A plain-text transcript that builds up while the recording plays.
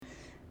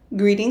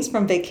Greetings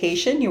from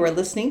vacation. You are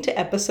listening to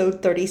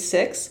episode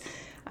 36.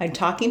 I'm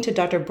talking to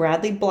Dr.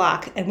 Bradley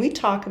Block, and we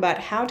talk about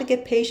how to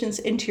get patients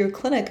into your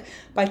clinic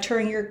by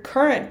turning your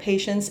current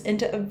patients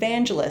into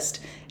evangelists,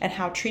 and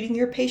how treating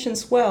your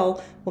patients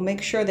well will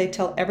make sure they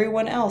tell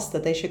everyone else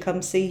that they should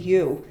come see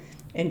you.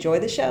 Enjoy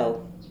the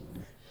show.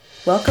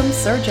 Welcome,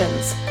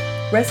 surgeons.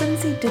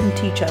 Residency didn't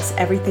teach us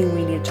everything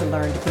we needed to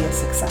learn to be a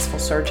successful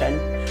surgeon.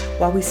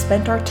 While we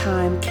spent our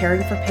time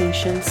caring for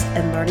patients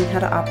and learning how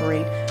to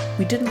operate,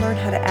 we didn't learn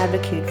how to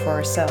advocate for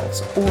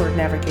ourselves or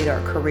navigate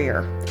our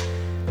career.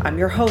 I'm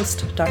your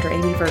host, Dr.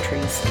 Amy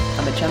Vertrees.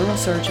 I'm a general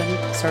surgeon,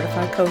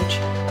 certified coach,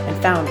 and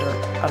founder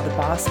of the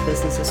Boss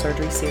Business of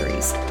Surgery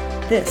series.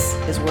 This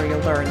is where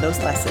you'll learn those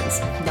lessons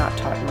not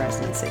taught in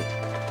residency.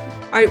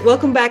 All right,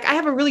 welcome back. I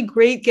have a really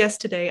great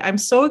guest today. I'm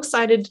so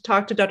excited to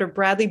talk to Dr.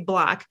 Bradley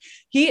Block.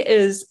 He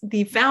is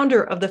the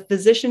founder of the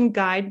Physician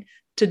Guide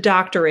to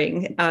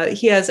Doctoring.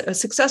 He has a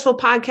successful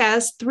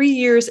podcast, 3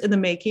 years in the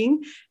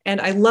making, and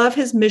I love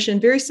his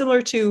mission, very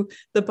similar to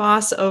the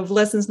boss of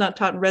Lessons Not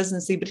Taught in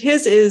Residency, but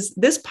his is,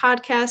 this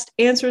podcast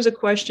answers a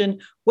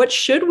question: what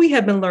should we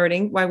have been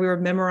learning while we were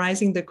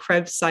memorizing the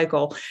Krebs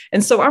cycle?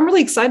 And so I'm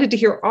really excited to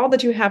hear all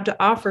that you have to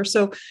offer.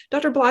 So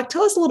Dr. Block,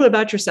 tell us a little bit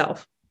about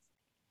yourself.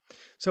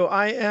 So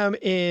I am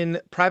in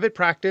private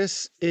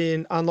practice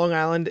on Long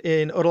Island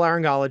in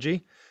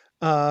otolaryngology.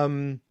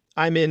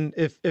 I'm in,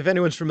 if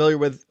anyone's familiar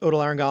with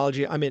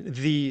otolaryngology, I'm in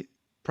the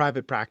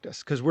private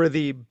practice because we're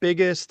the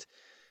biggest.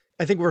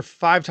 I think we're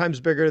 5 times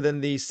bigger than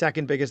the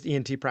second biggest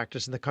ENT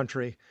practice in the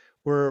country.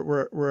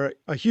 We're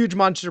a huge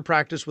monster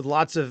practice with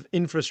lots of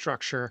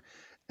infrastructure,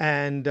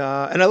 and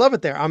I love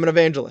it there. I'm an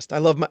evangelist. I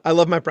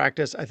love my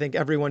practice. I think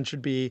everyone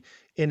should be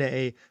in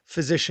a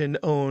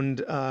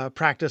physician-owned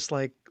practice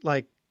like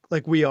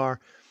we are.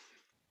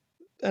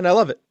 And I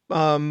love it.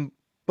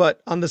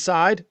 But on the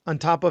side, on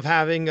top of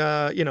having,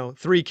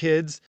 3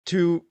 kids,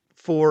 2,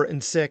 4,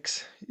 and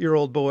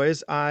 6-year-old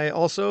boys, I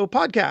also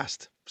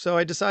podcast. So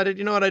I decided,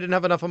 you know what? I didn't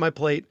have enough on my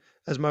plate.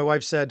 As my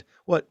wife said,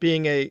 what,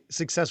 being a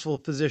successful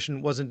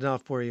physician wasn't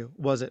enough for you,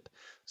 was it?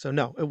 So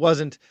no, it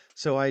wasn't.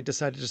 So I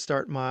decided to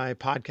start my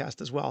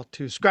podcast as well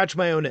to scratch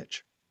my own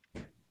itch.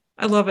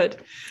 I love it.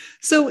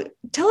 So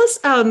tell us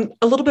a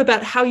little bit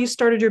about how you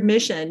started your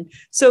mission.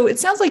 So it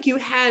sounds like you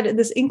had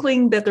this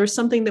inkling that there's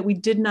something that we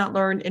did not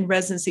learn in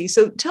residency.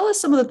 So tell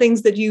us some of the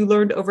things that you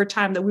learned over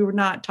time that we were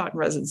not taught in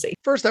residency.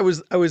 First, I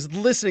was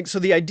listening. So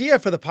the idea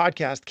for the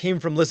podcast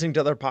came from listening to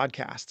other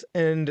podcasts.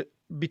 And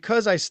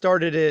because I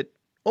started it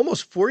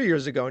almost 4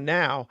 years ago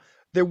now,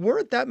 there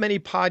weren't that many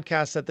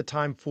podcasts at the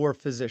time for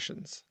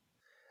physicians.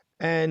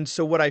 And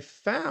so what I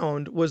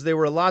found was there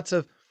were lots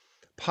of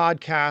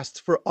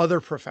podcasts for other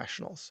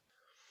professionals,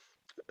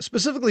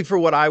 specifically for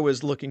what I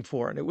was looking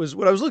for. And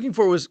what I was looking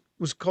for was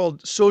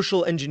called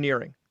social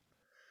engineering.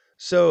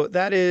 So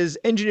that is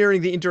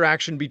engineering the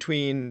interaction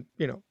between,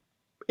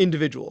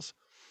 individuals.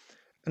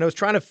 And I was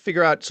trying to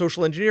figure out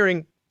social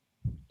engineering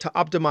to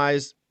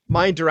optimize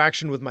my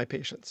interaction with my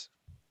patients.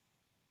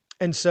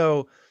 And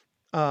so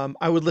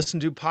I would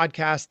listen to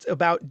podcasts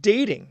about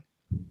dating,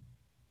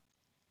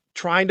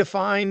 trying to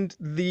find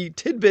the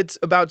tidbits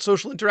about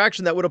social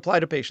interaction that would apply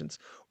to patients,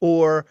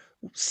 or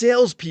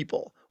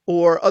salespeople,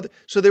 or other.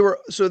 So they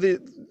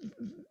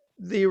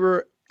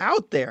were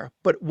out there,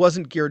 but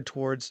wasn't geared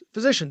towards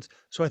physicians.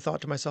 So I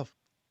thought to myself,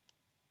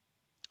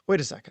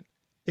 wait a second.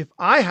 If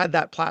I had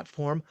that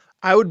platform,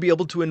 I would be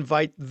able to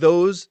invite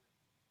those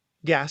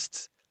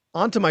guests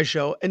onto my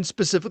show and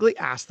specifically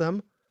ask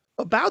them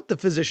about the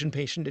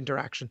physician-patient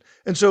interaction.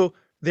 And so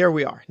there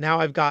we are.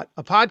 Now I've got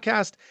a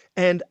podcast,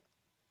 and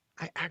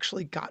I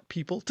actually got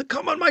people to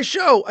come on my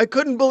show. I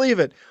couldn't believe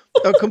it.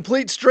 A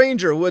complete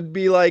stranger would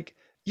be like,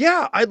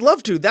 yeah, I'd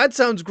love to. That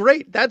sounds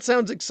great. That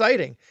sounds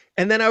exciting.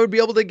 And then I would be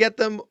able to get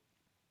them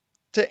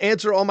to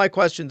answer all my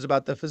questions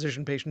about the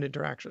physician-patient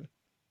interaction.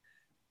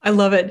 I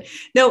love it.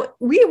 Now,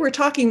 we were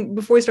talking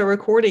before we started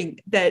recording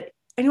that,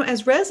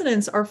 as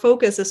residents, our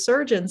focus as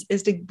surgeons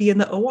is to be in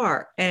the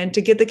OR and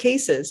to get the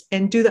cases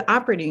and do the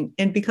operating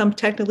and become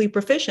technically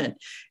proficient.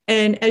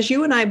 And as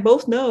you and I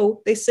both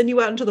know, they send you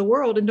out into the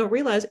world and don't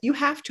realize you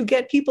have to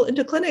get people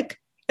into clinic,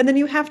 and then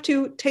you have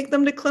to take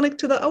them to clinic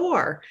to the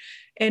OR.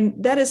 And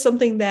that is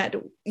something that,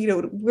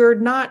 we're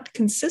not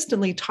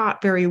consistently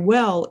taught very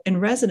well in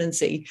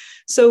residency.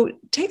 So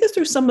take us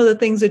through some of the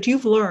things that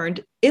you've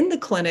learned in the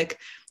clinic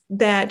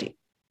that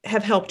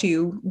have helped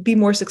you be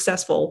more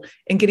successful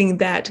in getting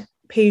that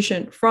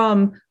patient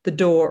from the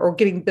door, or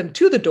getting them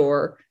to the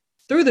door,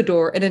 through the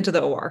door, and into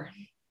the OR.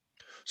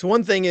 So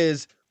one thing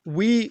is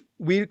we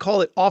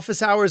call it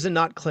office hours and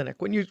not clinic.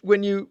 When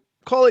you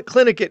call it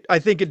clinic, I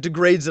think it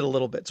degrades it a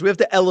little bit. So we have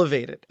to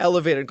elevate it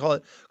and call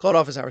it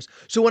office hours.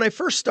 So when I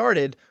first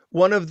started,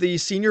 one of the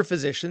senior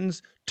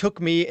physicians took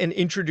me and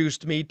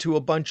introduced me to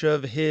a bunch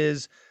of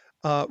his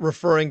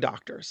referring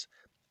doctors.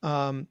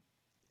 And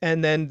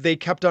then they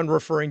kept on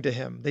referring to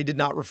him. They did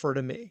not refer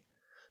to me.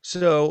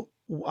 So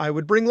I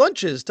would bring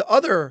lunches to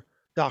other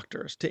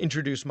doctors to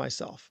introduce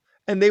myself,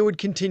 and they would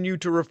continue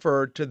to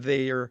refer to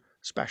their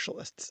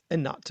specialists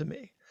and not to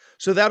me.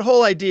 So that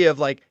whole idea of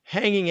like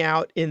hanging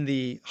out in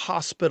the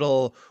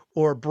hospital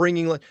or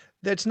bringing,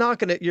 that's not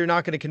going to, you're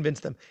not going to convince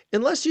them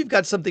unless you've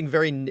got something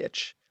very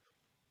niche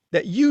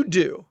that you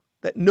do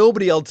that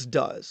nobody else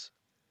does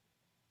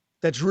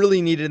that's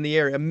really needed in the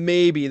area.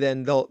 Maybe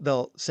then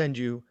they'll send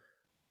you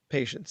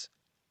patients.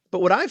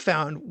 But what I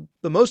found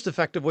the most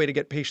effective way to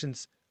get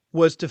patients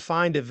was to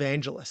find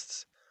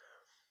evangelists.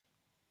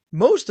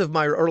 Most of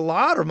my, or a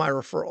lot of my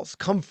referrals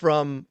come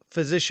from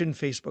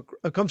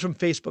comes from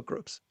Facebook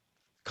groups,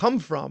 come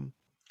from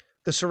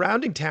the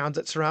surrounding towns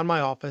that surround my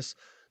office.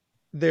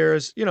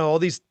 There's, all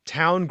these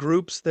town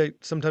groups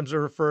that sometimes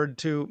are referred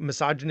to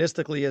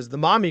misogynistically as the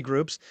mommy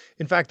groups.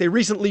 In fact, they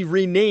recently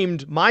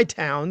renamed my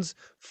towns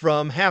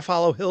from Half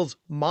Hollow Hills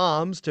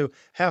moms to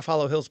Half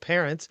Hollow Hills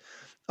parents.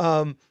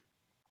 Um,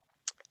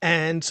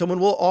 and someone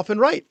will often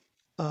write,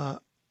 uh,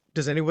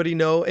 does anybody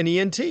know an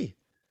ENT?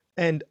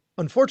 And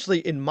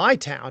unfortunately, in my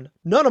town,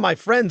 none of my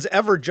friends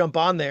ever jump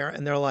on there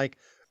and they're like,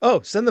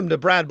 oh, send them to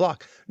Brad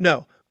Block.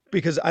 No,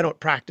 because I don't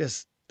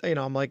practice.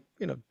 I'm like,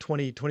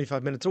 20,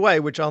 25 minutes away,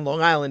 which on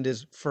Long Island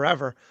is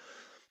forever.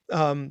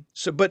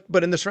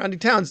 But in the surrounding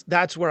towns,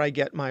 that's where I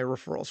get my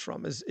referrals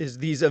from is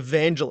these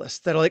evangelists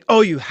that are like,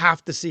 oh, you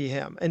have to see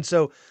him. And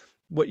so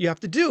what you have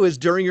to do is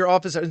during your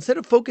office, instead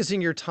of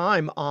focusing your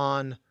time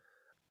on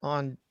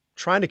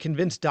trying to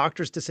convince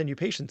doctors to send you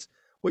patients,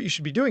 what you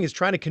should be doing is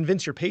trying to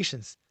convince your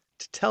patients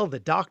to tell the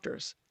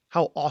doctors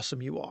how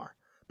awesome you are,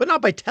 but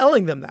not by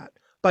telling them that,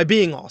 by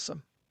being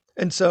awesome.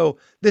 And so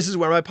this is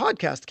where my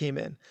podcast came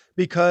in,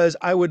 because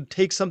I would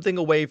take something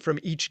away from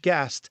each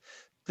guest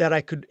that I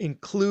could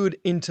include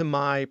into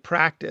my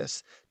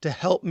practice to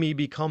help me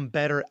become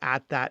better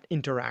at that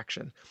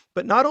interaction.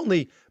 But not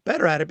only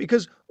better at it,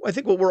 because I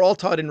think what we're all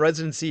taught in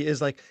residency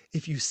is like,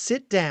 if you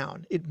sit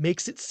down, it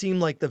makes it seem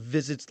like the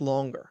visit's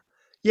longer.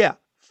 Yeah,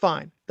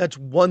 fine. That's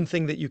one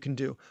thing that you can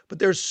do, but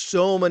there's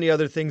so many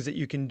other things that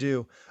you can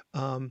do.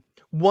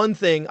 One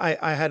thing,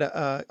 I had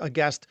a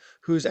guest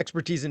whose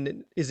expertise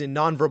is in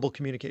nonverbal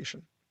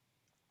communication.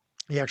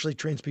 He actually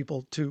trains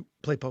people to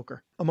play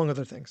poker, among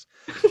other things.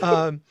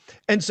 Um,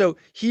 and so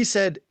he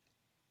said,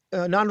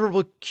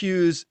 nonverbal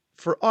cues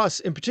for us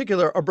in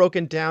particular are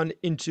broken down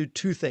into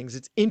two things.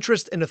 It's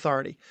interest and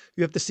authority.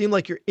 You have to seem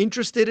like you're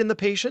interested in the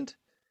patient,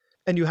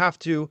 and you have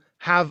to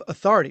have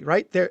authority,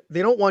 right?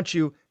 They don't want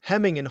you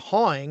hemming and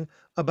hawing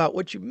about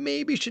what you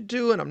maybe should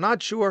do, and I'm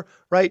not sure,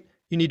 right?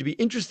 You need to be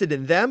interested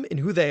in them, in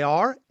who they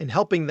are, and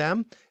helping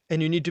them,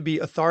 and you need to be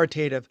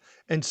authoritative.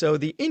 And so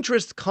the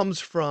interest comes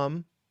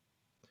from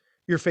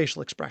your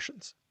facial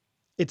expressions.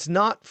 It's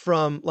not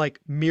from like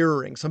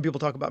mirroring. Some people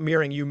talk about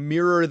mirroring. You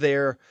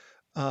mirror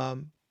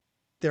um,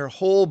 their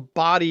whole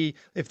body.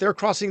 If they're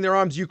crossing their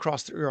arms, you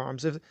cross your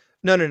arms.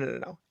 No, no, no, no,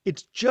 no.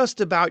 It's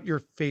just about your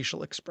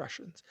facial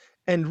expressions.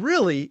 And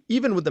really,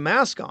 even with the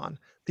mask on,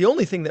 the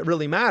only thing that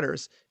really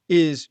matters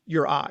is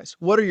your eyes.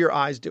 What are your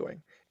eyes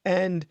doing?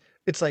 And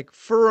it's like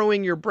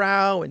furrowing your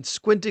brow and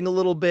squinting a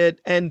little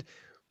bit. And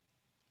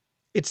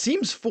it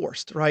seems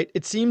forced, right?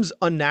 It seems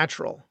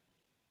unnatural.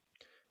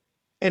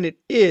 And it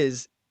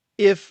is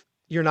if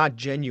you're not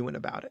genuine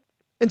about it.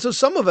 And so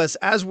some of us,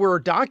 as we're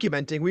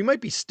documenting, we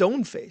might be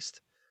stone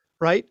faced,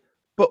 right?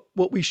 But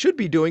what we should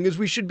be doing is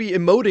we should be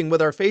emoting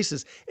with our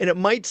faces. And it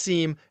might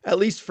seem, at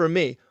least for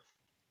me,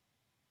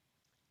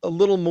 a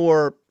little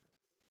more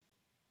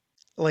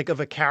like of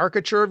a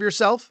caricature of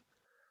yourself.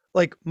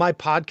 Like my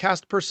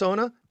podcast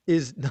persona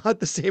is not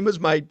the same as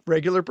my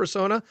regular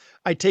persona.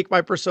 I take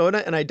my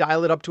persona and I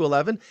dial it up to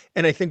 11.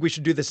 And I think we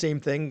should do the same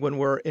thing when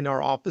we're in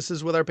our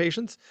offices with our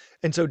patients.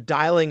 And so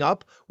dialing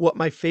up what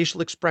my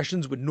facial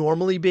expressions would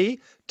normally be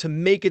to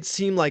make it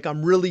seem like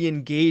I'm really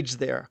engaged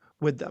there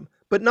with them,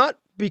 but not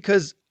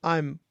because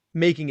I'm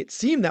making it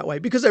seem that way,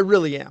 because I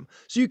really am.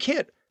 So you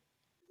can't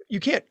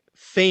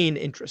feign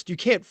interest. You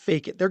can't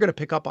fake it. They're going to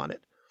pick up on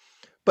it,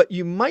 but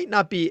you might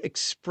not be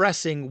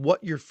expressing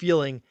what you're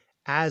feeling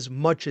as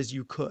much as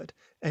you could.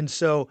 And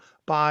so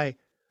by,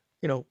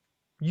 you know,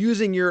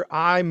 using your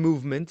eye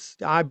movements,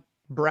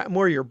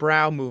 more your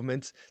brow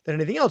movements than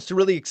anything else to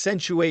really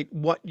accentuate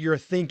what you're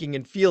thinking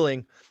and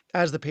feeling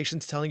as the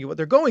patient's telling you what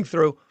they're going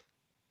through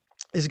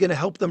is going to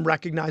help them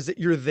recognize that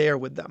you're there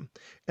with them.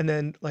 And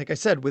then, like I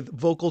said, with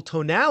vocal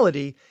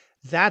tonality,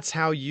 that's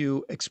how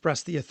you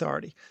express the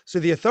authority. So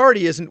the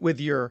authority isn't with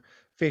your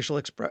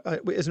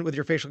isn't with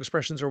your facial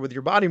expressions or with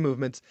your body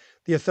movements.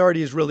 The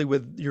authority is really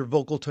with your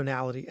vocal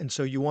tonality. And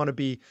so you want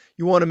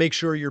to make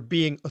sure you're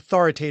being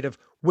authoritative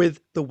with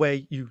the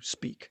way you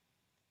speak.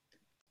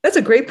 That's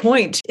a great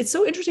point. It's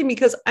so interesting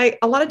because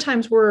a lot of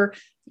times we're,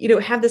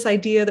 have this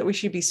idea that we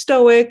should be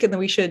stoic and that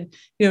we should,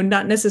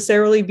 not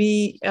necessarily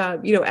be,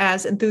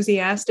 as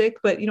enthusiastic.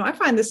 But, I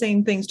find the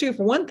same things too.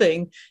 For one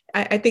thing,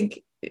 I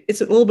think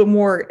it's a little bit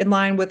more in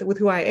line with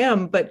who I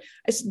am, but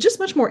it's just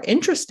much more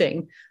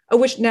interesting,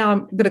 which now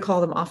I'm going to call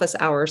them office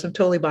hours. I'm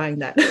totally buying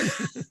that.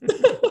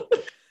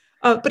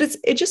 But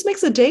it just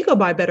makes the day go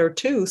by better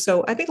too.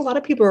 So I think a lot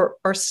of people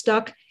are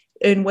stuck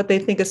in what they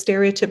think a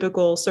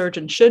stereotypical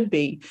surgeon should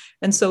be.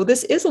 And so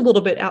this is a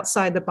little bit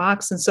outside the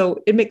box. And so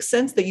it makes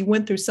sense that you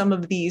went through some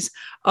of these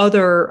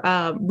other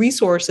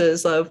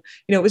resources of,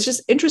 it's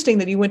just interesting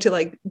that you went to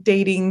like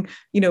dating,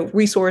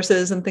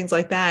 resources and things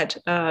like that.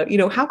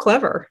 How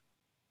clever.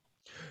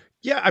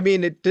 Yeah, I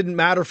mean, it didn't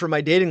matter for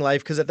my dating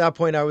life because at that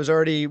point I was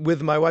already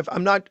with my wife.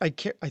 I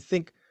can't, I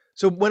think,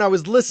 so when I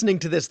was listening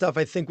to this stuff,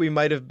 I think we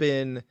might have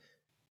been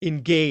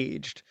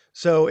engaged.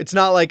 So it's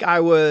not like I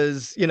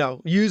was,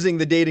 using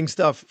the dating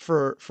stuff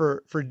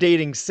for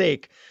dating's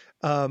sake.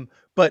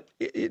 But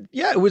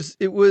yeah,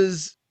 it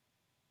was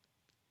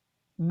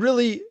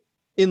really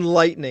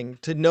enlightening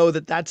to know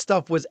that that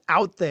stuff was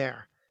out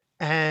there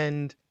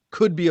and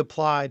could be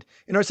applied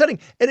in our setting.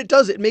 And it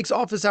does, it makes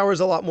office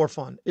hours a lot more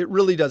fun. It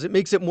really does. It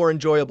makes it more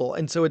enjoyable.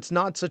 And so it's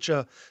not such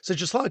a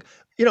slog.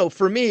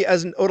 For me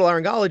as an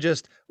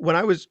otolaryngologist, when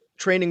I was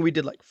training, we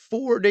did like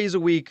 4 days a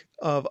week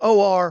of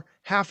OR,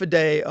 half a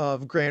day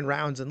of grand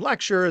rounds and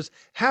lectures,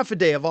 half a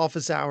day of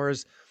office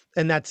hours,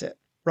 and that's it,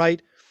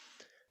 right?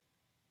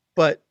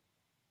 But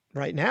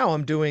right now,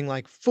 I'm doing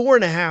like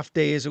 4.5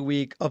 days a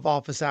week of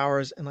office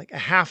hours and like a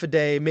half a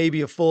day,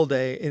 maybe a full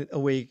day a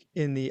week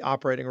in the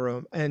operating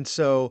room. And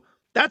so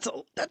that's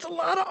a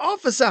lot of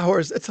office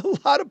hours. It's a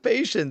lot of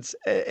patience,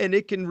 and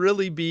it can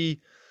really be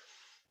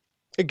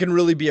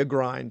a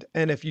grind.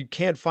 And if you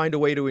can't find a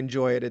way to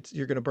enjoy it,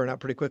 you're going to burn out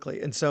pretty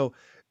quickly. And so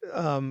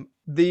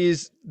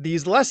these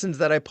lessons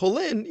that I pull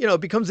in,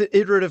 it becomes an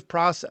iterative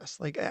process.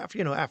 Like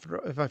after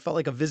if I felt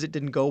like a visit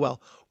didn't go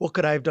well, what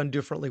could I have done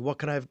differently? What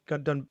could I have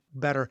done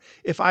better?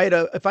 If I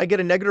get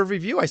a negative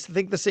review, I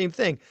think the same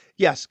thing.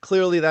 Yes,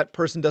 clearly that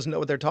person doesn't know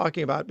what they're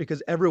talking about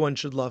because everyone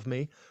should love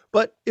me.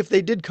 But if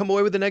they did come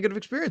away with a negative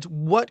experience,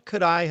 what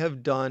could I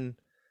have done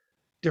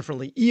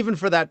differently, even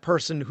for that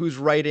person who's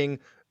writing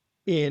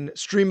in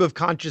stream of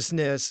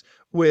consciousness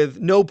with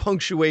no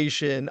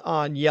punctuation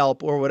on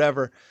Yelp or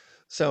whatever.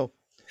 So,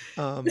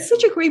 It's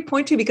such a great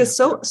point too, yeah, because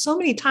so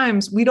many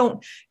times we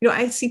don't,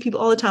 I see people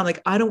all the time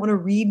like, I don't want to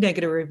read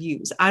negative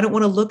reviews. I don't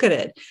want to look at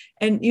it.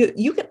 And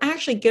you can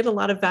actually get a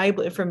lot of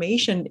valuable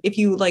information if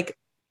you like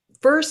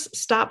first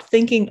stop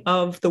thinking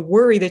of the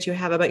worry that you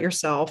have about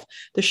yourself,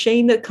 the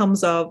shame that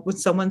comes up when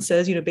someone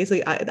says,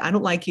 basically, I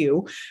don't like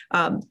you.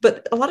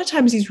 But a lot of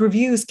times these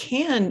reviews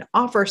can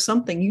offer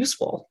something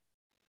useful.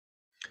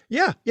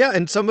 yeah, yeah.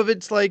 And some of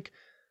it's like,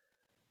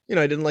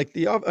 I didn't like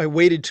I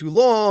waited too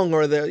long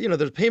or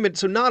there's payment.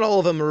 So not all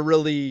of them are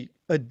really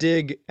a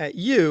dig at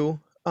you.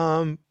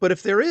 But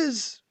if there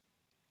is,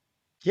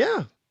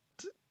 yeah,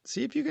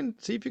 see if you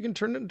can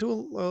turn it into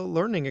a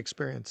learning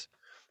experience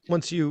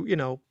once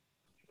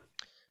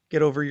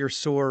get over your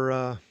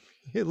sore,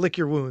 lick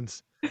your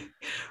wounds.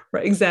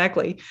 Right,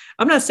 exactly.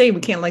 I'm not saying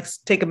we can't like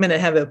take a minute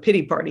and have a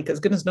pity party because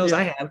goodness knows Yeah.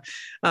 I have.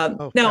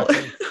 Oh, Now,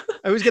 definitely.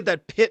 I always get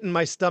that pit in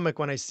my stomach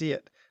when I see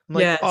it. I'm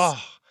like, yes.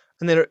 oh,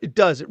 and then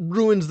it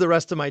ruins the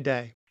rest of my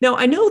day. Now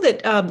I know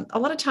that a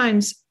lot of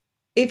times,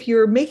 if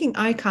you're making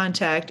eye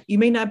contact, you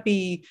may not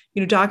be,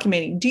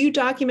 documenting. Do you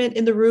document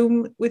in the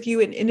room with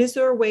you? And is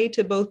there a way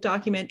to both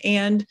document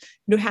and,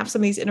 have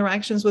some of these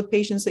interactions with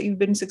patients that you've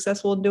been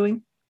successful in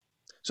doing?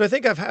 So I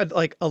think I've had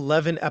like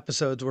 11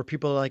 episodes where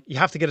people are like, you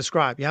have to get a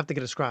scribe, you have to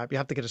get a scribe, you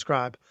have to get a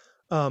scribe.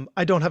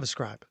 I don't have a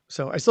scribe.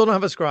 So I still don't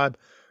have a scribe.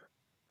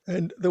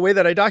 And the way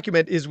that I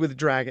document is with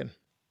Dragon.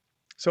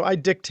 So I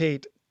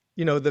dictate,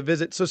 the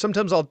visit. So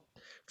sometimes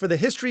for the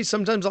history,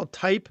 sometimes I'll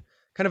type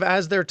kind of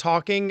as they're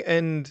talking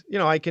and,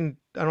 I don't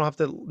have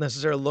to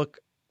necessarily look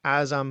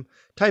as I'm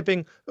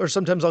typing, or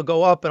sometimes I'll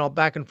go up and I'll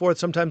back and forth.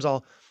 Sometimes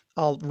I'll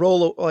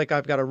roll, like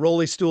I've got a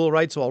rolly stool,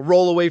 right? So I'll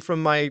roll away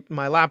from my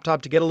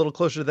laptop to get a little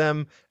closer to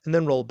them and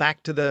then roll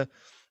back to the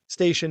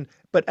station.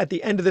 But at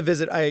the end of the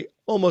visit, I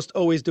almost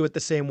always do it the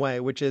same way,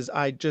 which is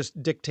I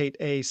just dictate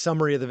a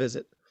summary of the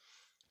visit.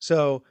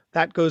 So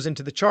that goes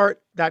into the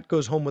chart, that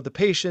goes home with the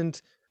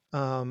patient,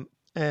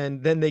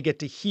 and then they get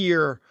to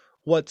hear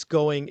what's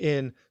going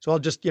in. So I'll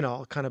just,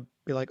 I'll kind of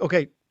be like,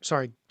 okay,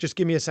 sorry, just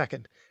give me a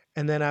second.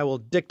 And then I will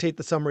dictate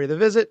the summary of the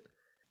visit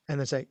and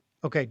then say,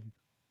 okay,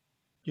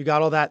 you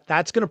got all that.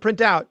 That's going to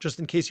print out just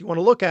in case you want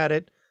to look at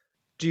it.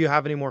 Do you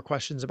have any more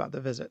questions about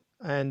the visit?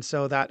 And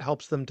so that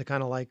helps them to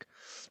kind of like,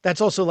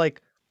 that's also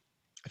like,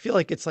 I feel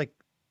like it's like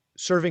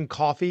serving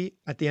coffee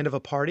at the end of a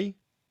party.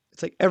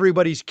 It's like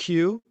everybody's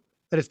cue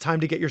that it's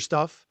time to get your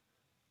stuff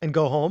and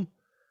go home.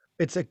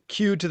 It's a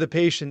cue to the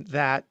patient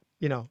that,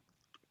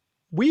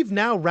 we've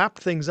now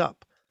wrapped things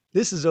up.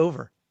 This is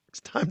over. It's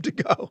time to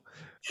go.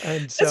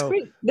 And That's so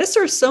great. This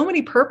serves so many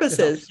it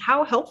purposes. helps.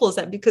 How helpful is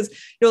that? Because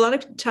a lot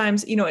of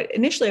times,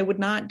 initially I would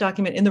not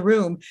document in the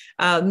room,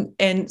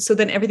 and so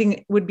then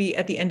everything would be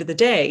at the end of the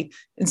day.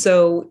 And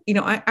so,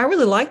 I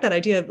really like that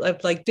idea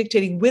of like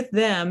dictating with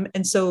them,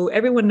 and so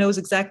everyone knows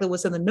exactly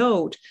what's in the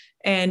note,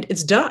 and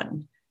it's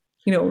done.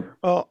 You know,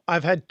 Well,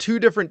 I've had two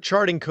different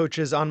charting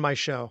coaches on my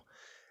show.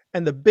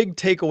 And the big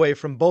takeaway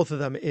from both of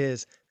them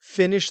is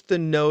finish the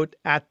note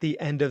at the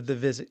end of the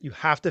visit. You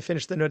have to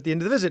finish the note at the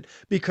end of the visit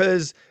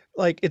because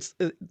like it's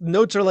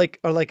notes are like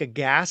a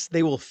gas.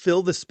 They will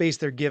fill the space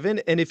they're given,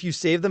 and if you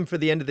save them for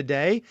the end of the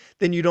day,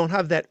 then you don't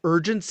have that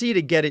urgency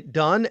to get it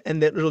done,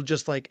 and then it'll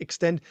just like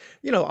extend.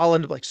 I'll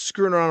end up like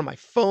screwing around on my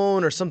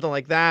phone or something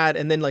like that,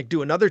 and then like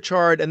do another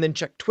chart, and then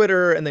check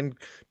Twitter, and then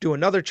do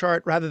another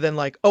chart, rather than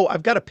like, oh,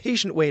 I've got a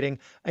patient waiting.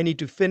 I need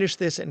to finish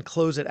this and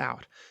close it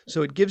out.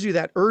 So it gives you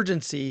that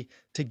urgency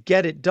to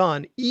get it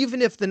done,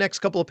 even if the next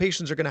couple of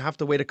patients are going to have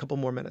to wait a couple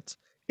more minutes.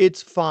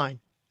 It's fine.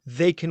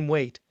 They can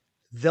wait.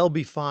 They'll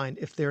be fine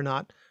if they're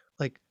not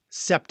like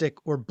septic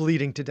or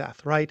bleeding to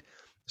death, right?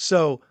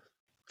 So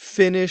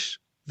finish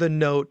the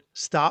note,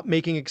 stop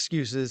making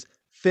excuses,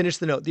 finish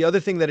the note. The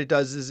other thing that it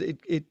does is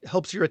it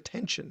helps your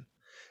attention.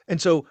 And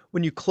so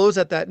when you close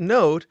at that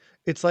note,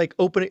 it's like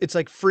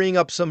freeing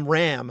up some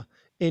RAM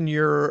in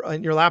your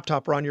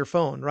laptop or on your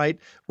phone, right?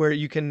 Where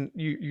you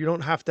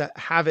don't have to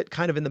have it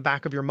kind of in the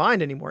back of your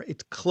mind anymore.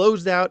 It's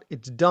closed out,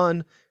 it's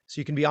done,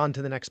 so you can be on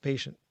to the next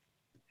patient.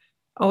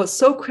 Oh, it's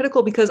so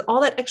critical because all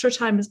that extra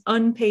time is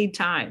unpaid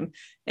time.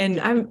 And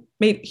Yeah. I've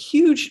made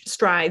huge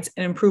strides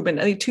and improvement.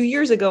 I think 2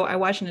 years ago, I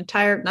watched an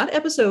entire, not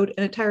episode,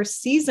 an entire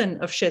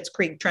season of Schitt's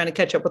Creek trying to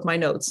catch up with my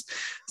notes.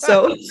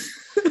 So,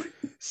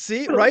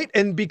 See, right?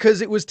 And because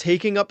it was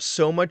taking up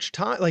so much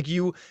time, like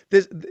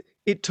this,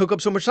 it took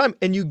up so much time,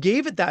 and you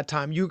gave it that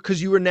time.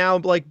 Because you were now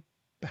like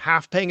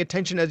half paying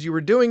attention as you were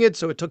doing it,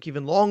 so it took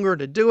even longer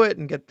to do it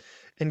and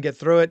get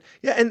through it.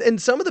 Yeah,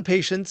 and some of the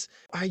patients,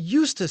 I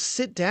used to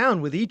sit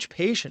down with each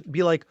patient, and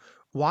be like,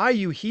 "Why are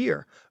you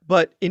here?"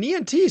 But in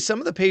ENT, some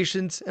of the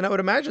patients, and I would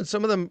imagine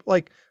some of them,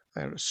 like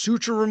I don't know,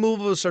 suture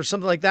removals or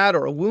something like that,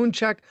 or a wound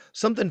check,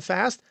 something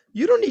fast.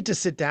 You don't need to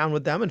sit down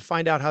with them and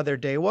find out how their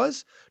day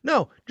was.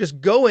 No,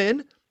 just go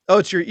in. Oh,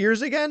 it's your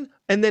ears again?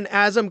 And then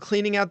as I'm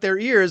cleaning out their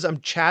ears,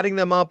 I'm chatting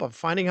them up. I'm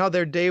finding how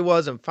their day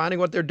was. I'm finding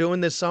what they're doing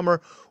this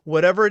summer,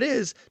 whatever it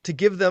is, to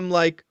give them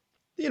like,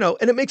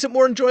 and it makes it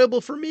more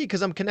enjoyable for me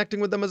because I'm connecting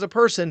with them as a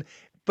person.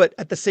 But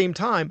at the same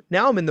time,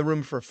 now I'm in the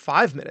room for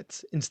 5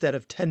 minutes instead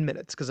of 10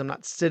 minutes because I'm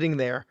not sitting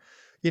there,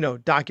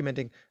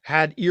 documenting,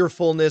 had ear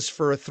fullness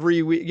for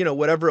 3 weeks,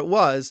 whatever it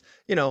was.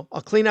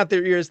 I'll clean out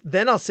their ears,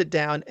 then I'll sit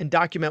down and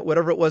document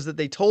whatever it was that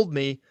they told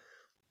me,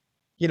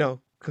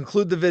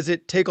 conclude the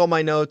visit, take all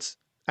my notes,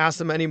 ask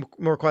them any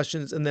more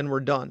questions, and then we're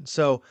done.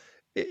 So,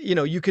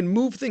 you can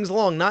move things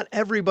along. Not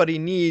everybody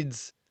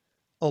needs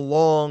a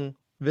long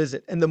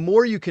visit. And the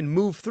more you can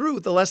move through,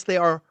 the less they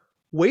are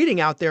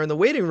waiting out there in the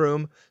waiting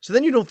room. So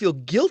then you don't feel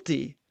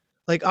guilty.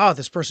 Like, oh,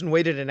 this person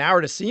waited an hour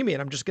to see me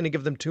and I'm just going to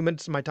give them 2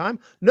 minutes of my time.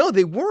 No,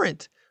 they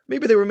weren't.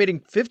 Maybe they were waiting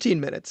 15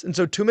 minutes. And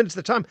so 2 minutes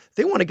of the time,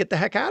 they want to get the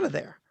heck out of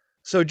there.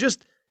 So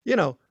just,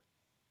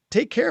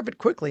 take care of it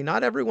quickly.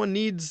 Not everyone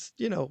needs,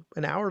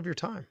 an hour of your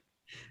time.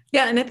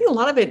 yeah. And I think a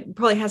lot of it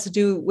probably has to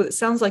do with, it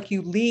sounds like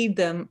you lead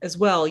them as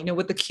well,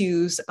 with the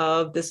cues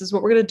of this is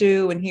what we're going to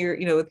do. And here,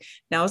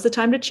 now is the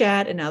time to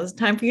chat and now is the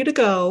time for you to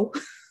go.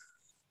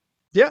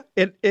 Yeah,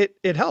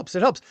 it helps.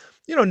 It helps.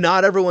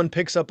 Not everyone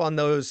picks up on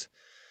those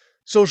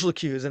social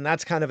cues, and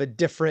that's kind of a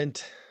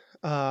different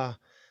uh,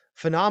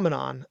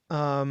 phenomenon.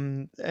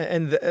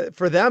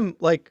 For them,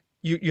 like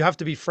you have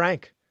to be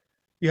frank.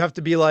 You have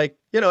to be like,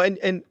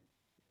 and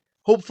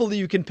hopefully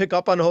you can pick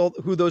up on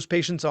who those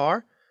patients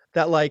are,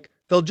 that like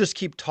they'll just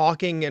keep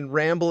talking and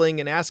rambling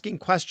and asking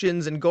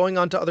questions and going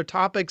on to other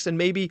topics, and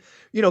maybe,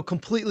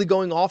 completely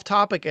going off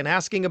topic and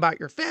asking about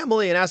your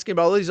family and asking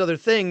about all these other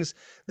things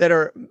that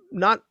are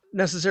not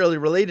necessarily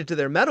related to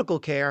their medical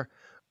care.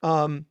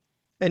 Um,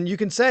 and you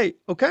can say,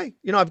 okay,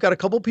 I've got a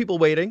couple people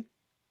waiting,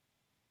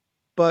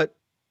 but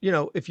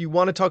if you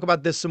want to talk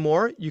about this some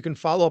more, you can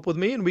follow up with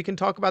me and we can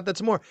talk about that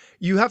some more.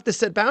 You have to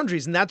set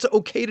boundaries, and that's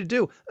okay to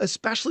do,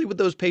 especially with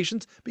those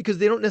patients because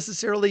they don't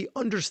necessarily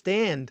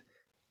understand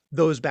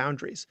those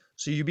boundaries.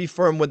 So you be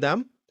firm with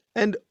them.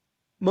 And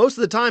most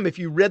of the time, if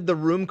you read the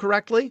room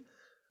correctly,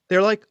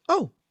 they're like,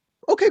 oh,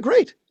 okay,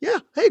 great. Yeah.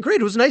 Hey,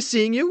 great. It was nice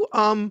seeing you.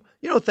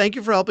 Thank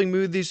you for helping me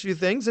with these few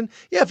things. And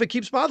yeah, if it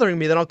keeps bothering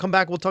me, then I'll come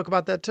back. We'll talk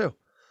about that too.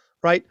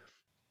 Right.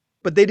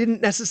 But they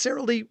didn't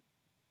necessarily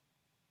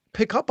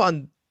pick up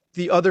on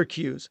the other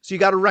cues. So you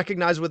got to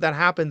recognize what that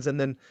happens and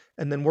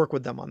then work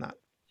with them on that.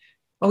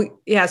 Oh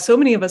yeah, so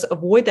many of us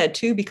avoid that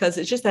too because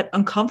it's just that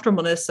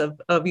uncomfortableness of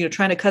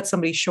trying to cut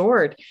somebody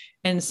short,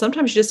 and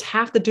sometimes you just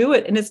have to do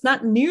it, and it's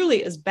not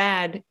nearly as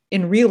bad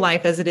in real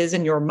life as it is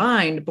in your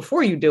mind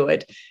before you do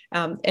it,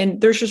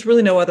 and there's just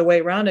really no other way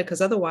around it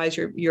because otherwise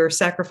you're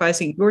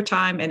sacrificing your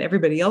time and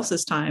everybody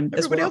else's time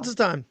as Everybody well. else's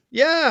time.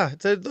 Yeah.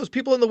 Those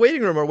people in the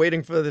waiting room are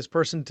waiting for this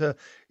person to,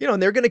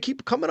 and they're going to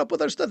keep coming up with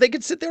other stuff. They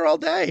could sit there all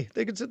day.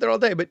 They could sit there all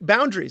day, but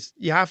boundaries,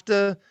 you have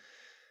to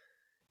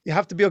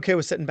be okay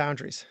with setting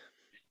boundaries.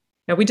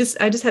 Now I just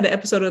had an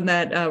episode on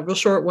that real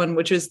short one,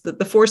 which is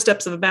the 4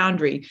 steps of a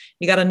boundary.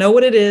 You got to know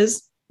what it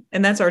is,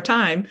 and that's our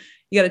time.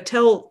 You got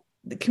to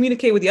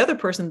communicate with the other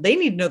person. They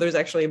need to know there's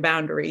actually a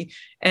boundary,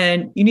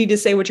 and you need to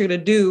say what you're going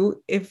to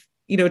do if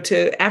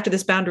to after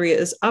this boundary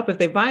is up. If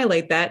they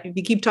violate that, if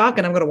you keep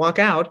talking, I'm going to walk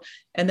out.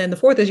 And then the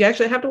fourth is you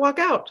actually have to walk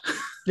out.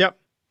 Yep.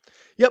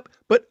 Yep.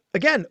 But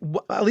again,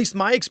 at least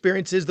my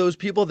experience is those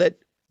people that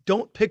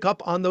don't pick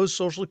up on those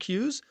social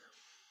cues,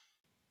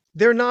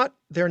 they're not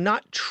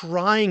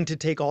trying to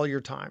take all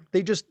your time.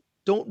 They just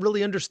don't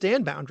really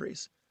understand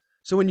boundaries.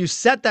 So when you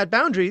set that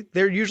boundary,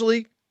 they're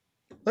usually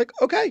like,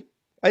 okay,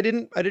 I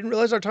didn't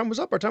realize our time was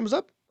up. Our time was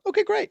up.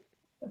 Okay, great.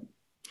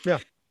 Yeah.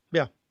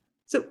 Yeah.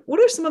 So, what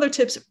are some other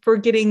tips for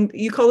getting,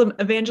 you call them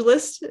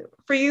evangelists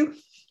for you?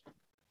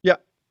 Yeah.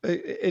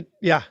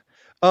 Yeah.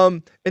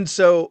 And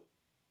so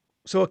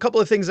a couple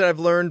of things that I've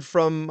learned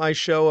from my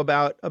show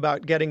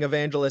about getting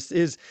evangelists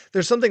is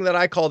there's something that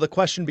I call the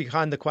question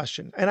behind the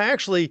question. And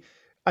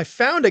I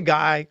found a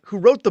guy who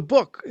wrote the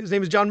book. His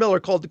name is John Miller,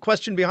 called The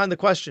Question Behind the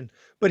Question,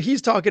 but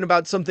he's talking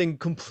about something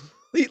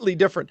completely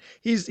different.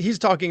 He's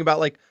talking about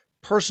like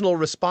personal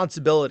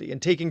responsibility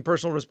and taking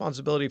personal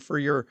responsibility for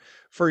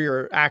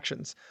your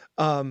actions.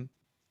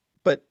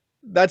 But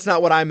that's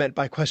not what I meant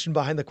by question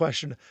behind the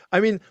question. I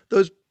mean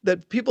those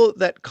that people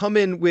that come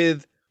in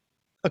with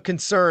a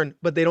concern,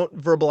 but they don't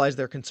verbalize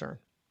their concern.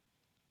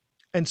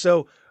 And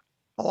so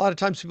a lot of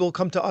times people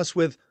come to us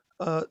with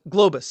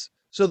globus,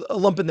 so a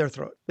lump in their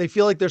throat. They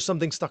feel like there's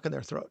something stuck in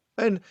their throat.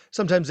 And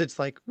sometimes it's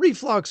like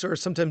reflux, or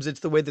sometimes it's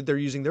the way that they're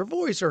using their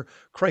voice, or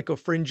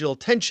cricopharyngeal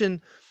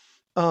tension.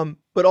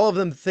 But all of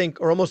them think,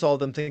 or almost all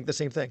of them think the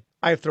same thing.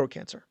 I have throat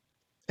cancer.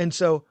 And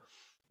so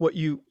what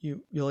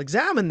you'll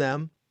examine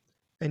them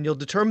and you'll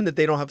determine that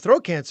they don't have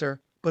throat cancer.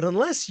 But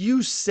unless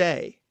you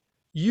say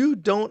you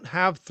don't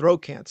have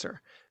throat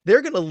cancer,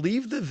 they're going to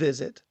leave the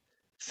visit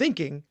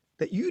thinking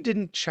that you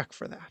didn't check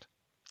for that,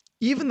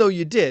 even though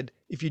you did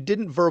if you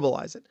didn't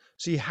verbalize it.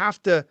 So you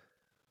have to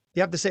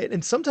say it.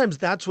 And sometimes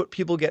that's what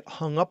people get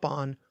hung up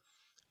on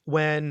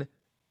when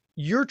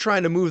you're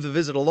trying to move the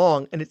visit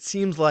along and it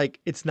seems like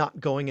it's not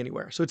going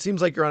anywhere. So it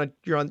seems like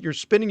you're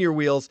spinning your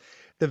wheels.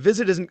 The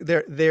visit isn't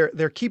there.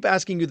 They're keep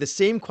asking you the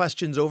same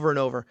questions over and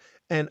over.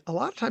 And a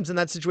lot of times in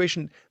that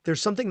situation,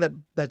 there's something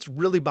that's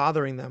really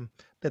bothering them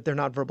that they're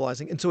not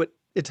verbalizing. And so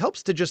it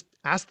helps to just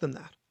ask them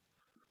that,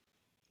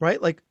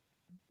 right? Like,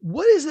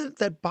 what is it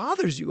that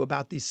bothers you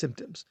about these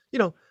symptoms?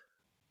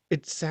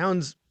 It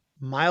sounds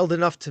mild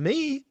enough to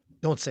me.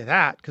 Don't say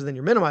that, because then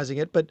you're minimizing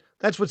it, but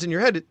that's what's in your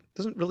head. It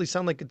doesn't really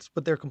sound like it's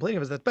what they're complaining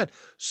of is that bad.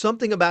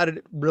 Something about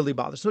it really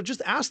bothers. So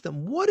just ask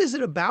them, what is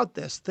it about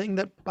this thing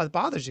that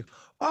bothers you?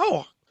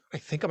 Oh, I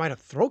think I might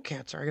have throat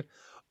cancer.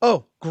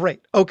 Oh,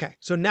 great. Okay.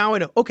 So now I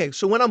know. Okay.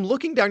 So when I'm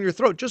looking down your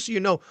throat, just so you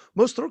know,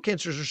 most throat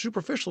cancers are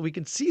superficial. We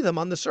can see them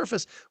on the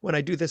surface when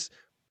I do this,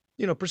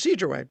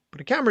 procedure where I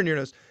put a camera in your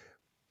nose.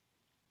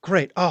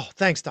 Great. Oh,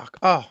 thanks, doc.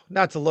 Oh,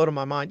 that's a load of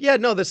my mind. Yeah,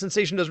 no, the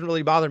sensation doesn't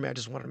really bother me. I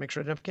just wanted to make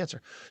sure I didn't have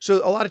cancer.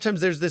 So a lot of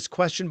times there's this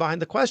question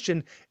behind the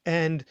question,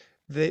 and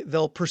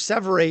they'll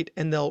perseverate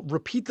and they'll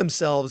repeat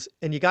themselves,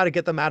 and you got to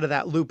get them out of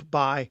that loop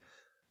by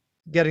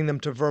getting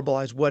them to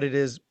verbalize what it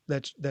is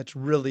that's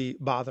really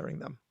bothering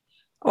them.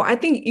 Oh, I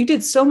think you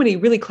did so many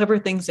really clever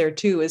things there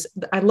too. Is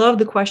I love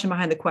the question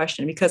behind the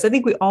question, because I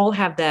think we all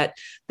have that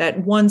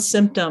one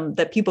symptom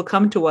that people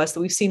come to us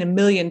that we've seen a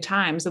million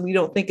times that we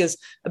don't think is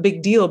a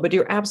big deal. But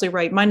you're absolutely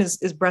right. Mine is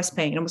breast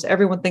pain. Almost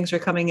everyone thinks they're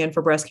coming in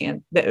for breast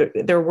cancer.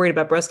 They're worried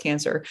about breast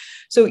cancer.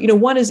 So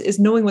one is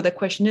knowing what that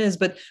question is.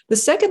 But the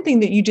second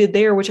thing that you did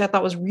there, which I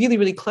thought was really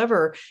really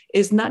clever,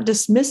 is not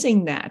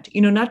dismissing that.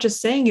 Not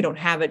just saying you don't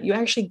have it. You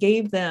actually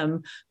gave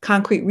them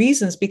concrete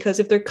reasons, because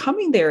if they're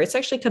coming there, it's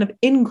actually kind of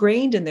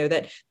ingrained in there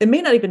that they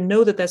may not even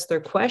know that that's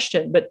their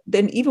question. But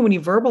then even when you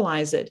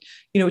verbalize it,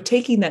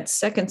 taking that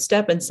second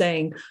step and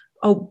saying,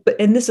 oh, but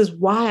and this is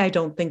why I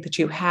don't think that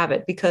you have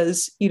it,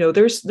 because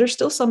there's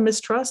still some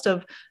mistrust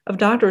of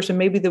doctors, and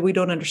maybe that we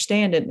don't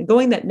understand it. And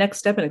going that next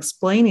step and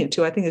explaining it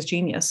to, I think, is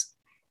genius.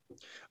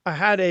 I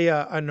had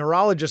a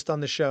neurologist on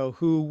the show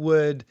who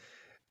would,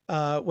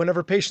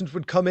 whenever patients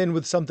would come in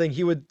with something,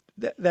 he would,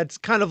 that's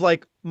kind of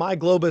like my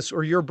globus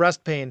or your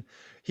breast pain.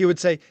 He would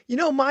say,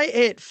 my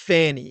Aunt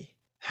Fanny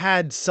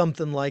had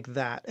something like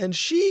that. And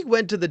she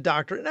went to the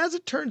doctor. And as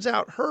it turns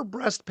out, her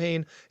breast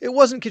pain, it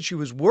wasn't because she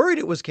was worried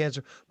it was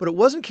cancer, but it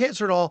wasn't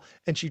cancer at all.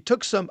 And she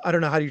took some, I don't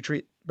know how do you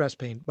treat breast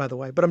pain, by the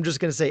way, but I'm just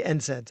going to say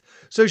NSAIDs.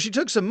 So she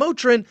took some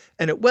Motrin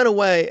and it went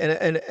away,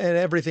 and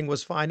everything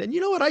was fine. And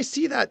you know what? I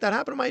see that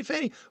happened to my Aunt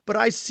Fanny, but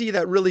I see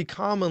that really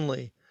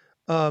commonly.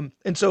 And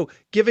so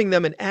giving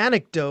them an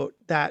anecdote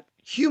that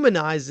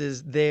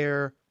humanizes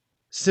their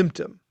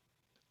symptom,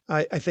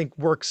 I think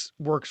works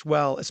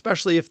well,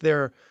 especially if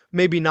they're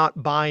maybe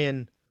not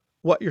buying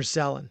what you're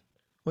selling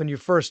when you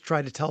first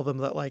try to tell them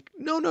that, like,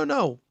 no, no,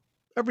 no,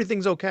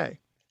 everything's okay.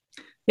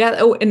 Yeah.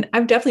 Oh, and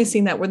I've definitely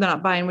seen that where they're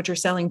not buying what you're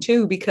selling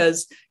too,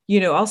 because,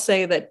 I'll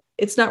say that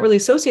it's not really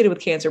associated with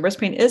cancer. Breast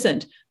pain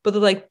isn't, but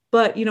they're like,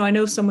 but, I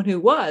know someone who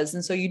was.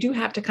 And so you do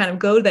have to kind of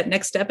go to that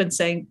next step and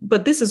saying,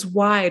 but this is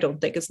why I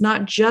don't think it's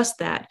not just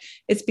that.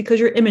 It's because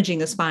your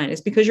imaging is fine.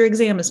 It's because your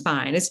exam is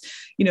fine. It's,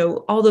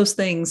 all those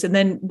things. And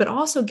then, but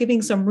also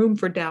giving some room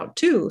for doubt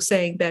too,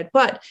 saying that,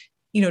 but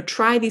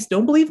try these,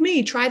 don't believe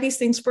me, try these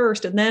things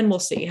first, and then we'll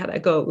see how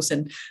that goes.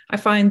 And I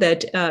find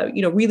that,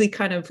 really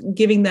kind of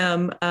giving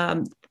them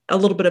a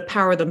little bit of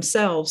power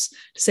themselves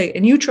to say,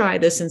 and you try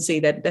this and see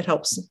that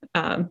helps.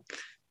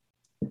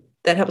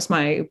 that helps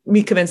me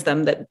convince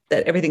them that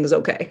everything is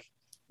okay.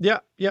 Yeah,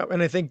 yeah,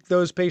 and I think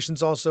those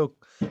patients also,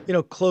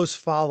 close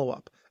follow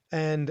up.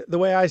 And the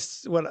way I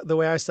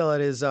sell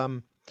it is,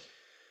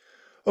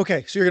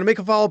 okay, so you're going to make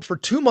a follow up for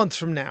 2 months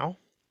from now,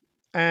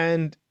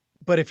 and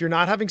but if you're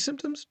not having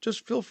symptoms,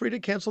 just feel free to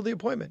cancel the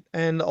appointment.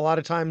 And a lot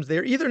of times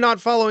they're either not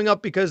following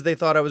up because they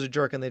thought I was a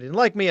jerk and they didn't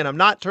like me, and I'm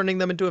not turning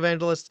them into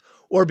evangelists,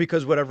 or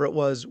because whatever it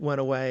was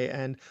went away.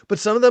 And but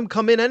some of them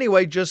come in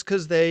anyway just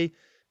because they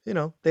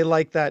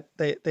like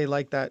they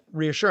like that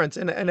reassurance.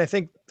 And I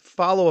think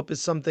follow up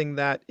is something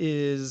that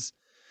is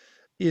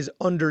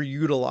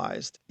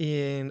underutilized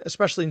in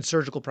especially in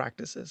surgical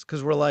practices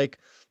because we're like,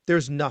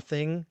 there's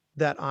nothing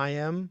that I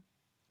am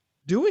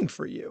doing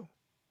for you.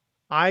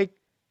 I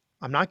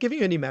I'm not giving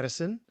you any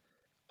medicine.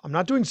 I'm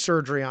not doing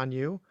surgery on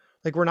you.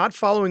 Like we're not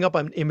following up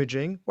on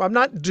imaging. Well, I'm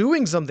not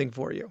doing something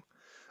for you.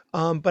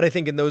 But I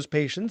think in those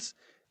patients,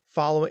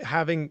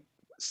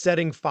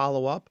 setting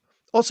follow up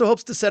also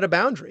helps to set a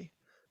boundary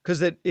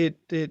because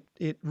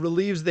it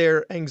relieves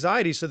their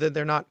anxiety so that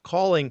they're not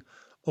calling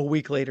a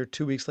week later,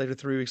 2 weeks later,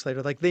 3 weeks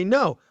later. Like they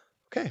know,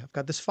 okay, I've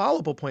got this follow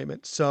up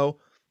appointment. So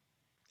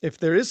if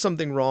there is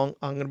something wrong,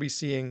 I'm going to be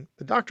seeing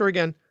the doctor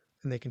again,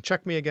 and they can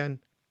check me again.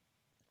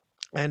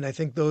 And I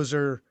think those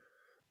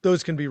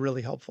can be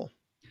really helpful.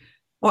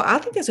 Well, I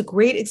think that's a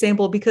great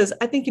example because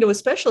I think, as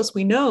specialists,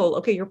 we know,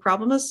 okay, your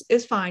problem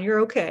is fine, you're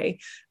okay.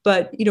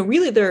 But,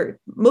 really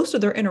most of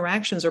their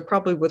interactions are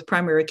probably with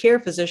primary care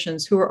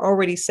physicians who are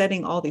already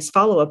setting all these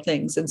follow-up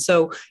things. And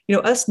so,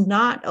 us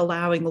not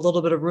allowing a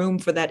little bit of room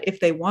for that, if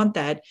they want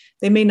that,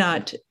 they may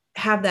not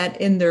have that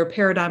in their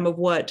paradigm of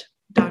what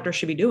doctors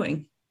should be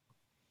doing.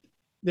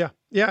 Yeah.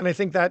 Yeah. And I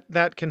think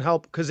that can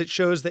help because it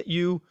shows that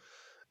you're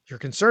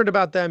concerned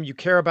about them, you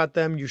care about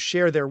them, you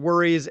share their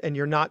worries, and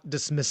you're not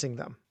dismissing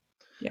them.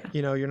 Yeah.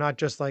 You're not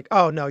just like,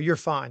 oh no, you're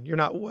fine. You're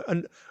not.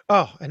 And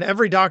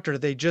every doctor,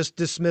 they just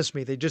dismiss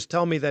me. They just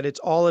tell me that it's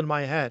all in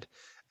my head,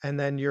 and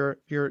then you're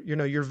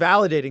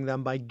validating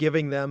them by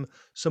giving them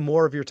some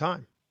more of your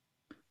time.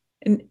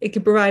 And it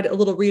can provide a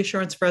little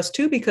reassurance for us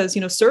too, because,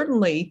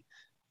 certainly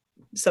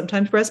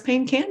sometimes breast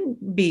pain can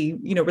be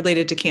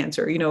related to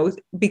cancer,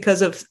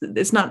 because of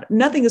it's not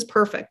nothing is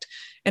perfect.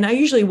 And I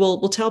usually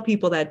will tell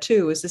people that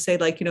too, is to say,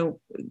 like,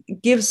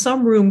 give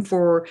some room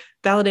for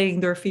validating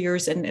their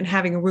fears, and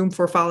having a room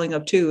for following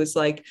up too. It's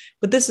like,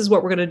 but this is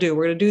what we're going to do,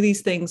 we're going to do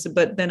these things,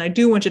 but then I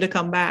do want you to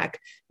come back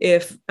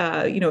if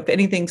if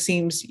anything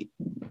seems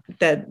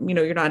that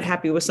you're not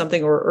happy with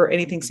something, or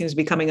anything seems to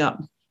be coming up.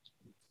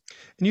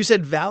 And you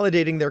said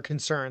validating their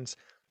concerns.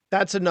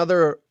 That's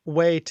another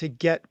way to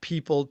get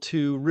people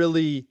to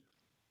really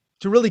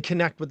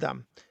connect with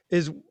them.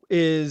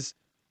 Is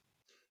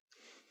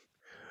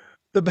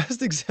the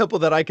best example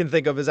that I can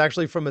think of is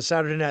actually from a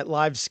Saturday Night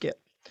Live skit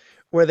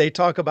where they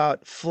talk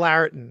about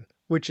Claritin,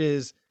 which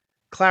is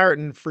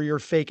Claritin for your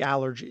fake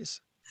allergies.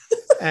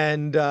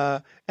 And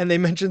they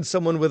mentioned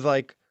someone with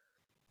like,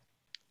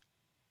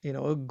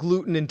 a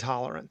gluten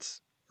intolerance,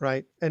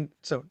 right? And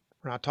so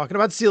we're not talking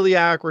about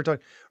celiac, we're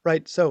talking,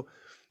 right? So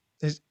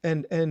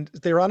and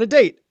they're on a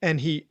date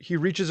and he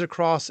reaches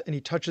across and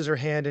he touches her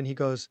hand and he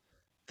goes,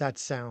 "That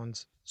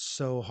sounds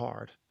so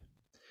hard."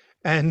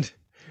 And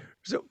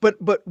so, but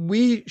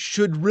we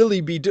should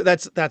really be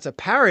that's a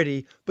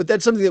parody, but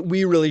that's something that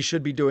we really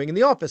should be doing in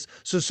the office.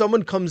 So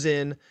someone comes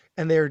in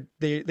and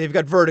they've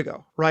got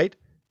vertigo, right?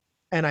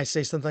 And I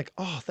say something like,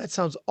 "Oh, that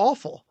sounds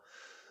awful,"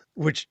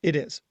 which it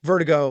is.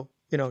 Vertigo,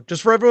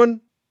 just for everyone,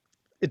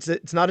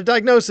 it's not a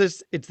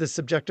diagnosis. It's the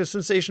subjective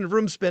sensation of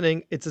room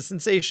spinning. It's a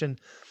sensation,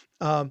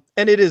 and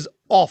it is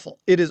awful.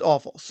 It is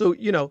awful. So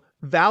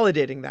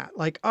validating that,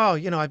 like, oh,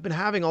 I've been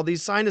having all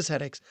these sinus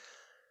headaches.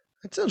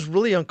 It sounds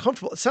really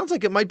uncomfortable. It sounds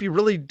like it might be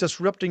really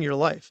disrupting your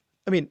life.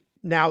 I mean,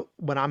 now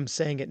when I'm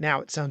saying it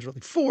now, it sounds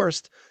really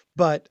forced,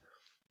 but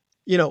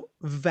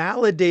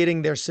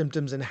validating their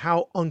symptoms and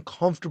how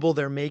uncomfortable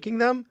they're making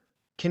them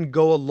can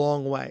go a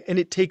long way. And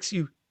it takes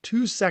you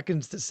 2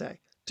 seconds to say,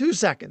 2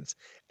 seconds.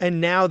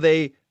 And now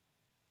they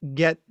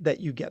get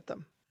that you get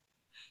them.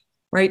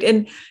 Right.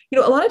 And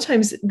a lot of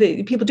times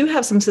the people do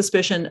have some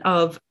suspicion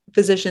of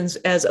physicians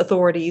as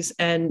authorities.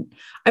 And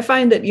I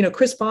find that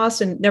Chris Voss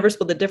in Never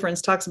Split the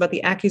Difference talks about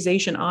the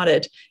accusation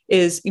audit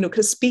is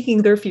because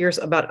speaking their fears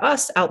about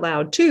us out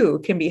loud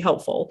too can be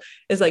helpful.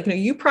 Is like,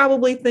 you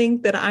probably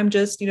think that I'm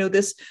just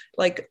this,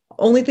 like,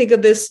 only think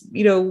of this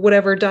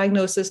whatever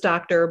diagnosis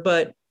doctor,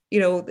 but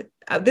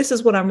this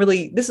is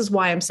this is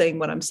why I'm saying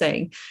what I'm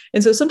saying.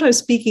 And so sometimes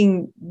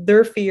speaking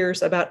their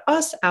fears about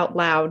us out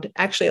loud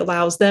actually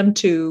allows them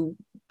to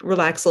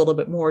relax a little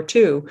bit more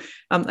too.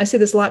 I say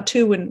this a lot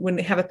too when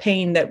they have a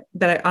pain that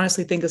I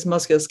honestly think is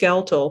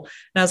musculoskeletal.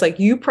 And I was like,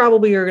 you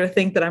probably are going to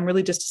think that I'm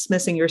really just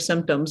dismissing your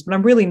symptoms, but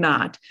I'm really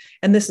not.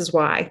 And this is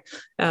why.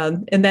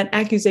 And that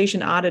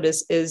accusation audit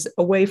is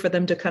a way for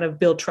them to kind of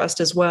build trust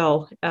as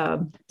well.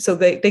 So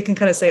they can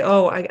kind of say,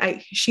 oh,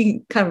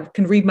 she kind of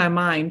can read my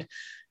mind.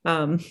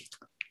 Um,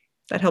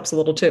 that helps a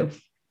little too.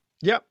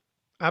 Yep.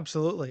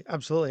 Absolutely.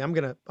 Absolutely. I'm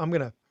going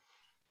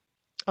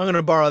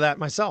to borrow that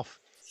myself.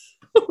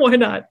 Why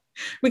not?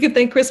 We can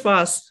thank Chris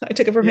Voss. I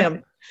took it from Yeah.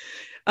 him.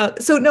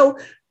 So no,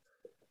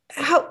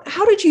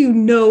 how did you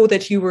know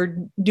that you were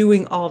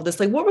doing all of this?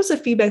 Like, what was the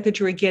feedback that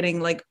you were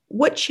getting? Like,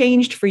 what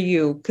changed for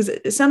you? Because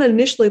it sounded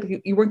initially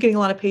like you weren't getting a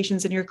lot of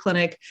patients in your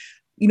clinic.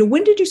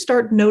 When did you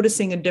start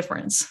noticing a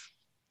difference?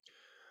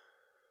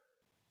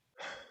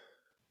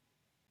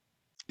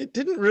 It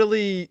didn't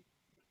really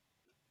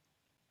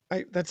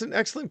that's an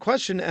excellent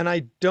question, and I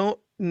don't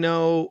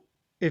know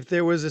if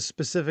there was a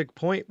specific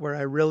point where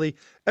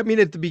I mean,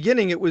 at the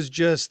beginning, it was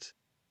just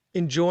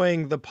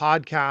enjoying the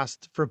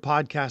podcast for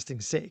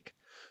podcasting's sake.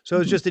 So I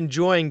was Mhm. just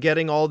enjoying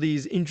getting all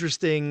these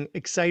interesting,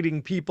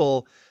 exciting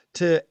people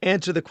to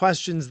answer the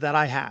questions that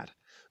I had.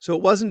 So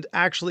it wasn't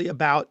actually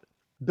about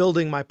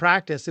building my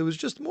practice. It was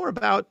just more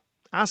about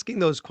asking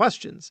those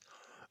questions.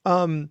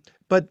 Um,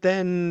 but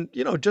then,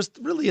 just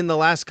really in the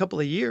last couple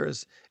of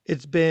years,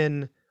 it's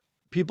been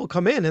people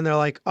come in and they're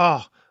like,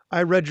 "Oh,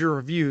 I read your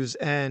reviews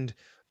and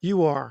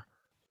you are,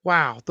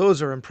 wow,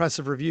 those are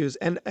impressive reviews."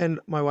 And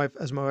my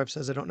wife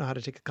says, I don't know how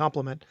to take a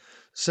compliment.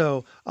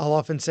 So I'll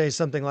often say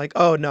something like,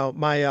 "Oh no,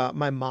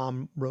 my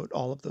mom wrote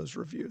all of those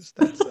reviews.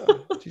 That's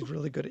she's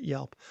really good at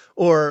Yelp."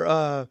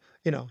 Or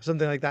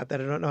something like that I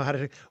don't know how to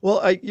take. Well,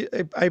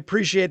 I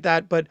appreciate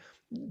that, but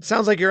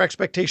sounds like your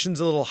expectations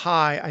a little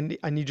high.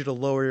 I need you to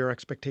lower your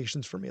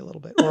expectations for me a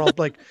little bit, or I'll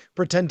like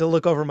pretend to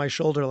look over my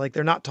shoulder like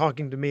they're not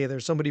talking to me.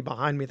 There's somebody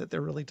behind me that they're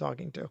really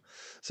talking to.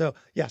 So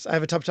yes, I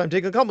have a tough time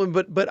taking a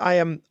compliment, but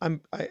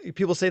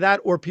people say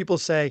that, or people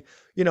say,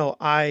 you know,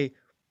 I,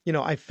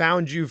 I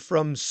found you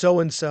from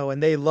so and so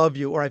and they love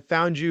you, or I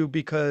found you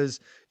because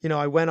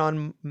I went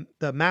on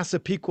the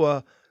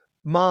Massapequa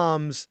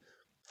moms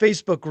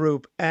Facebook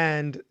group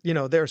and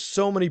there are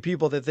so many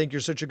people that think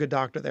you're such a good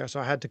doctor there, so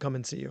I had to come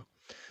and see you.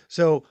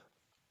 So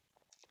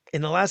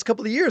in the last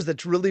couple of years,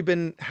 that's really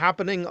been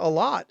happening a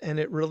lot. And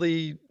it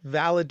really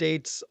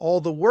validates all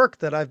the work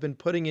that I've been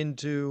putting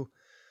into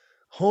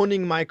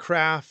honing my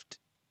craft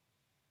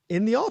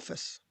in the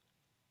office.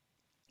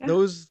 Yeah.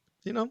 Those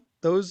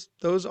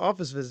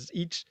office visits,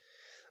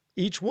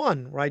 each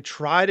one where I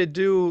try to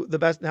do the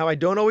best. Now I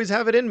don't always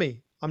have it in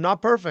me. I'm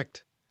not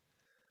perfect.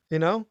 You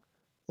know,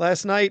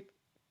 last night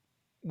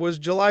was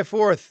July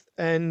 4th,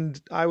 and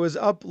I was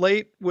up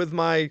late with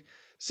my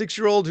 6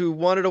 year old who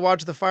wanted to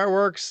watch the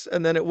fireworks.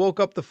 And then it woke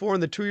up the 4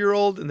 and the 2 year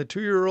old. And the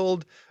 2 year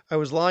old, I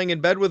was lying in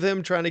bed with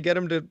him trying to get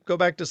him to go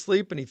back to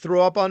sleep. And he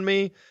threw up on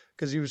me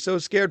because he was so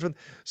scared.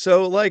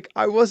 So, like,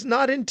 I was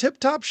not in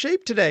tip top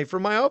shape today for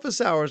my office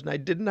hours. And I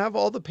didn't have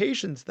all the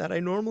patience that I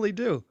normally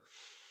do.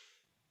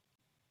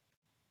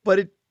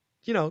 But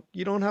you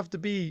don't have to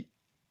be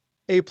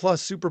A plus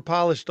super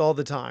polished all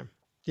the time,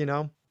 you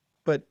know,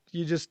 but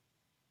you just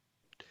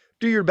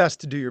do your best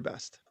to do your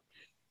best.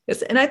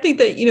 Yes, and I think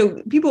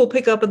that people will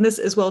pick up on this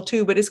as well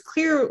too. But it's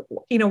clear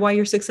why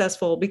you're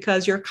successful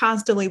because you're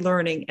constantly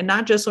learning, and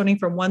not just learning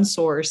from one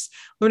source,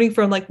 learning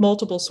from like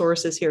multiple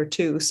sources here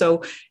too.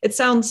 So it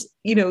sounds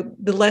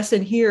the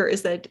lesson here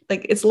is that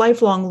like it's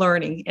lifelong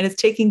learning, and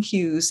it's taking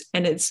cues,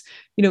 and it's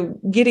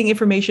getting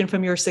information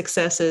from your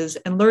successes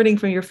and learning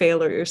from your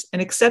failures,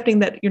 and accepting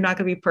that you're not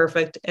going to be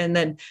perfect,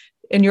 and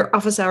your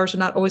office hours are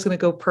not always going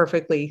to go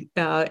perfectly.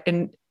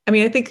 And I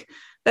mean, I think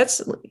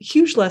that's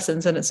huge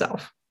lessons in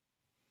itself.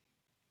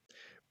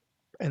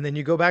 And then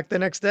you go back the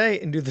next day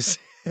and do this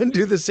and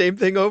do the same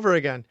thing over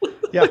again.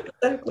 Yeah.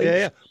 Exactly. Yeah,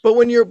 yeah. But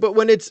when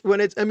it's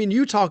I mean,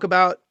 you talk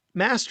about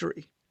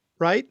mastery,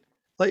 right?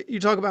 Like you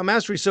talk about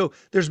mastery. So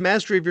there's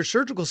mastery of your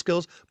surgical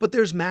skills, but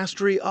there's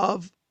mastery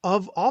of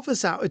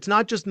office hours. It's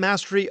not just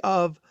mastery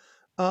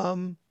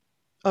um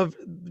of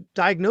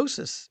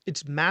diagnosis.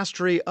 It's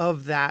mastery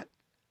of that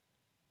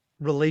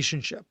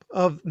relationship,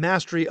 of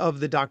mastery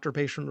of the doctor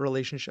patient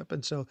relationship.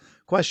 And so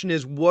question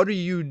is, what are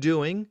you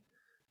doing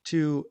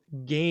to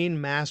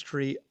gain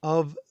mastery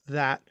of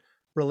that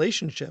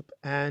relationship?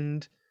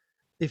 And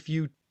if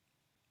you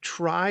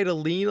try to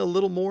lean a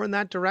little more in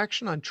that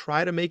direction, on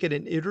try to make it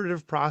an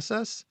iterative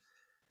process,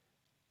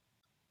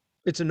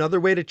 it's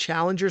another way to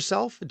challenge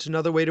yourself, it's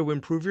another way to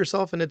improve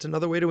yourself, and it's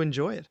another way to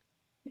enjoy it.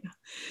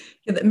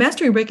 Yeah, the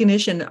mastery and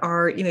recognition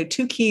are,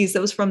 two keys.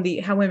 That was from the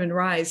How Women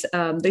Rise.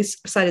 They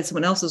cited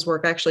someone else's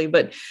work actually,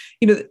 but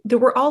they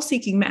were all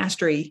seeking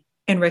mastery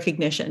and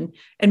recognition.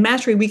 And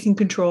mastery we can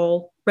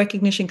control.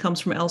 Recognition comes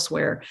from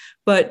elsewhere.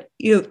 But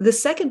the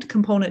second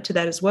component to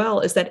that as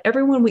well is that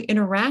everyone we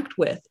interact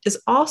with is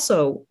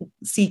also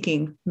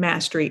seeking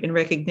mastery and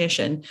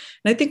recognition. And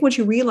I think once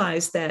you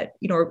realize that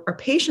our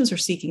patients are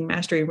seeking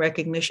mastery and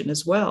recognition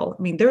as well,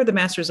 I mean they're the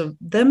masters of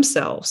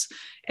themselves,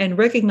 and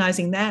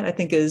recognizing that I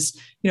think is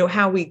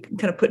how we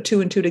kind of put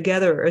two and two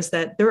together is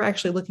that they're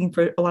actually looking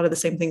for a lot of the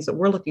same things that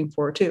we're looking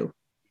for too.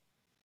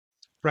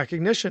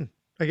 Recognition.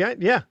 Again,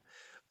 yeah.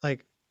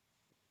 Like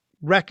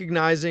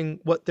recognizing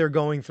what they're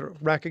going through,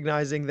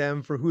 recognizing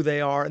them for who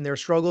they are and their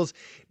struggles,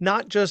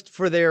 not just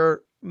for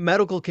their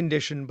medical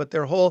condition, but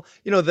their whole,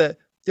 the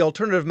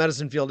alternative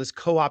medicine field has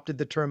co-opted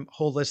the term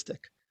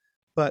holistic.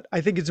 But I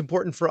think it's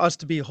important for us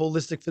to be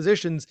holistic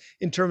physicians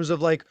in terms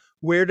of like,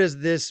 where does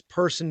this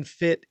person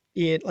fit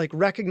in, like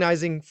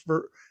recognizing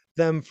for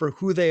them for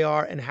who they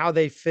are and how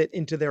they fit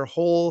into their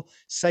whole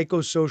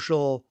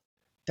psychosocial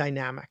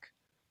dynamic,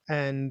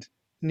 and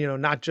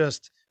not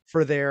just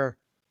for their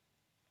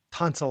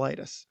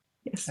tonsillitis.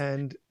 Yes.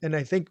 And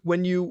I think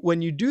when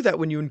you do that,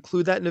 when you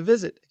include that in a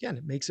visit, again,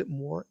 it makes it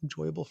more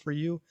enjoyable for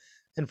you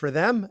and for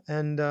them,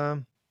 and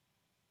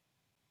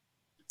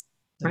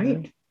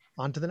Right. then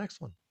on to the next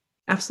one.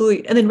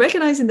 Absolutely. And then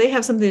recognizing they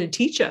have something to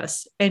teach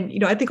us. And,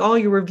 I think all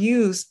your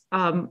reviews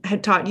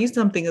had taught you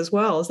something as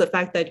well, is the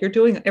fact that you're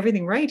doing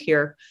everything right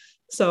here.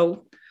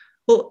 So,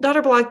 well,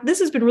 Dr. Block, this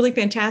has been really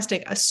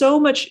fantastic. So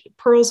much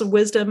pearls of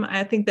wisdom.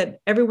 I think that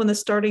everyone that's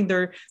starting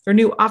their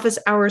new office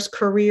hours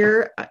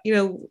career,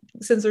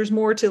 since there's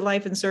more to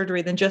life in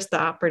surgery than just the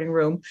operating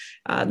room,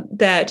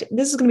 that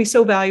this is going to be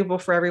so valuable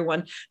for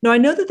everyone. Now, I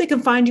know that they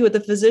can find you at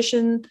the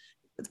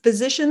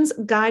physician's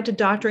guide to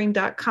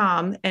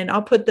doctoring.com, and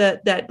I'll put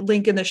that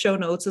link in the show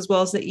notes as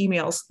well as the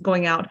emails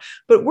going out.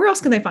 But where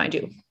else can they find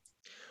you?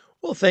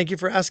 Well, thank you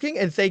for asking,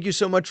 and thank you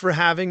so much for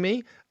having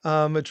me.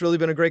 It's really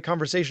been a great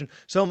conversation.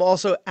 So I'm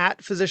also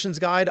at Physician's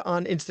Guide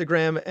on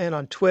Instagram and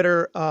on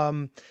Twitter.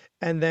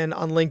 And then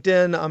on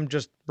LinkedIn, I'm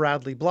just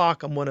Bradley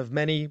Block. I'm one of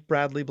many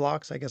Bradley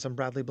Blocks. I guess I'm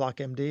Bradley Block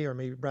MD, or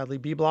maybe Bradley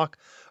B Block.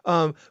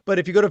 But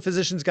if you go to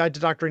Physician's Guide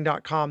to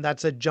Doctoring.com,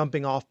 that's a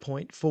jumping off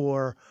point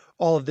for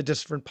all of the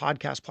different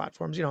podcast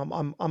platforms. I'm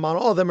on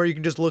all of them, or you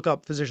can just look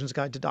up Physician's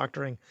Guide to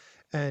Doctoring,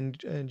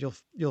 and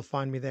you'll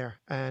find me there,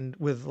 and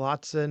with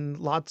lots and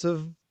lots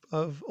of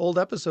old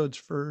episodes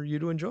for you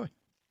to enjoy.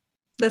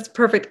 That's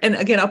perfect. And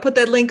again, I'll put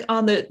that link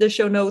on the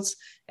show notes,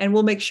 and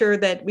we'll make sure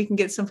that we can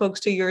get some folks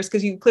to yours,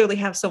 because you clearly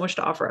have so much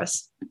to offer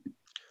us.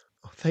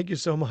 Thank you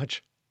so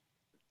much.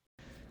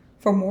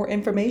 For more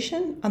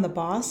information on the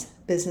Boss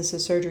Business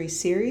of Surgery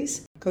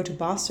series, go to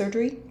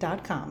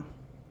bosssurgery.com.